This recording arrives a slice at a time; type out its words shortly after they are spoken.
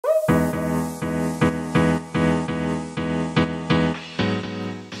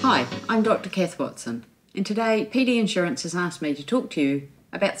Hi, I'm Dr Cath Watson, and today PD Insurance has asked me to talk to you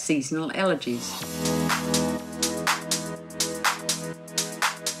about seasonal allergies.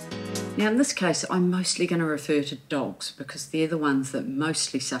 Now in this case I'm mostly going to refer to dogs because they're the ones that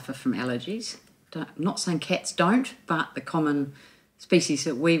mostly suffer from allergies. I'm not saying cats don't, but the common species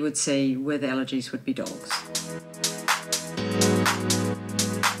that we would see with allergies would be dogs.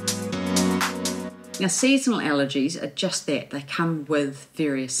 Now seasonal allergies are just that, they come with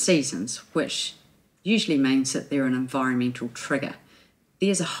various seasons, which usually means that they're an environmental trigger.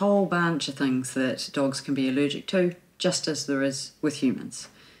 There's a whole bunch of things that dogs can be allergic to, just as there is with humans.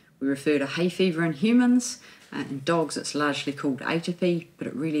 We refer to hay fever in humans, in dogs it's largely called atopy, but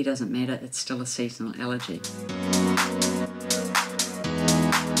it really doesn't matter, it's still a seasonal allergy.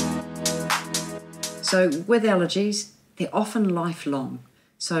 So with allergies, they're often lifelong.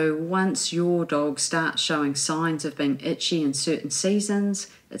 So once your dog starts showing signs of being itchy in certain seasons,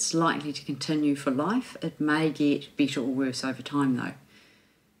 it's likely to continue for life. It may get better or worse over time though.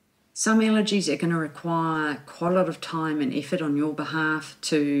 Some allergies are going to require quite a lot of time and effort on your behalf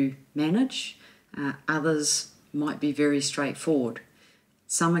to manage. Others might be very straightforward.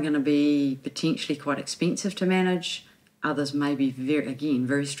 Some are going to be potentially quite expensive to manage. Others may be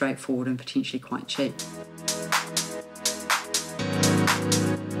very straightforward and potentially quite cheap.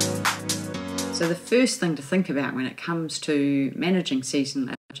 So the first thing to think about when it comes to managing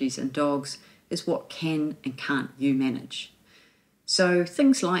seasonal allergies in dogs is what can and can't you manage. So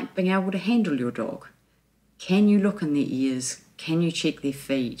things like being able to handle your dog. Can you look in their ears? Can you check their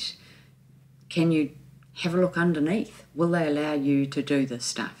feet? Can you have a look underneath? Will they allow you to do this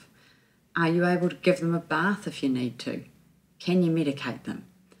stuff? Are you able to give them a bath if you need to? Can you medicate them?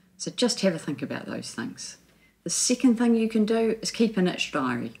 So just have a think about those things. The second thing you can do is keep an itch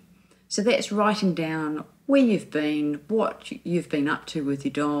diary. So that's writing down where you've been, what you've been up to with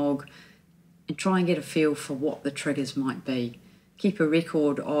your dog, and try and get a feel for what the triggers might be. Keep a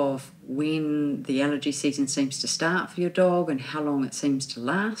record of when the allergy season seems to start for your dog and how long it seems to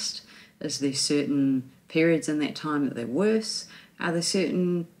last. Is there certain periods in that time that they're worse? Are there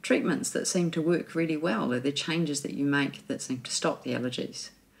certain treatments that seem to work really well? Are there changes that you make that seem to stop the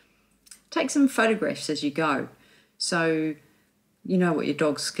allergies? Take some photographs as you go. So you know what your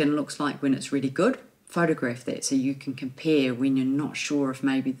dog's skin looks like when it's really good. Photograph that so you can compare when you're not sure if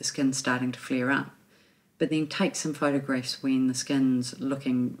maybe the skin's starting to flare up. But then take some photographs when the skin's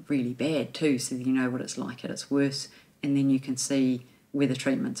looking really bad too, so that you know what it's like at its worst, and then you can see whether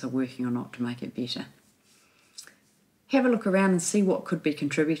treatments are working or not to make it better. Have a look around and see what could be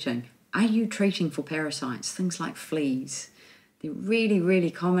contributing. Are you treating for parasites, things like fleas? They're really, really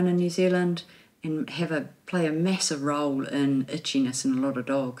common in New Zealand and play a massive role in itchiness in a lot of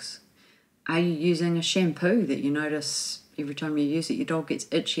dogs. Are you using a shampoo that you notice every time you use it your dog gets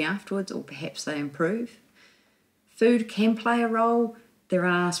itchy afterwards, or perhaps they improve? Food can play a role. There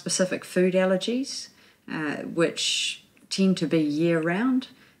are specific food allergies which tend to be year-round.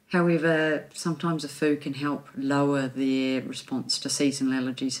 However, sometimes a food can help lower their response to seasonal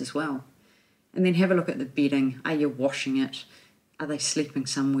allergies as well. And then have a look at the bedding. Are you washing it? Are they sleeping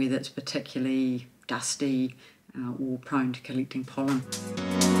somewhere that's particularly dusty or prone to collecting pollen?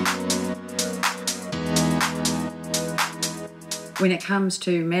 When it comes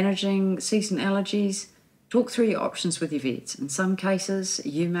to managing seasonal allergies, talk through your options with your vets. In some cases,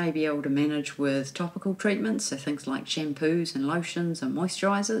 you may be able to manage with topical treatments, so things like shampoos and lotions and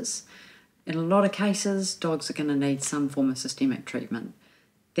moisturisers. In a lot of cases, dogs are going to need some form of systemic treatment.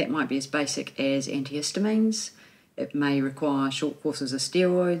 That might be as basic as antihistamines. It may require short courses of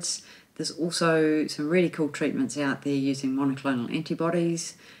steroids. There's also some really cool treatments out there using monoclonal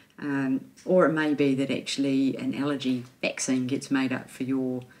antibodies, or it may be that actually an allergy vaccine gets made up for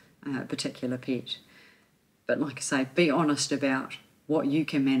your particular pet. But like I say, be honest about what you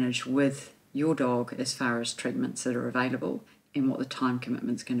can manage with your dog as far as treatments that are available and what the time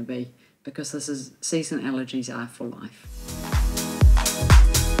commitment's going to be, because seasonal allergies are for life.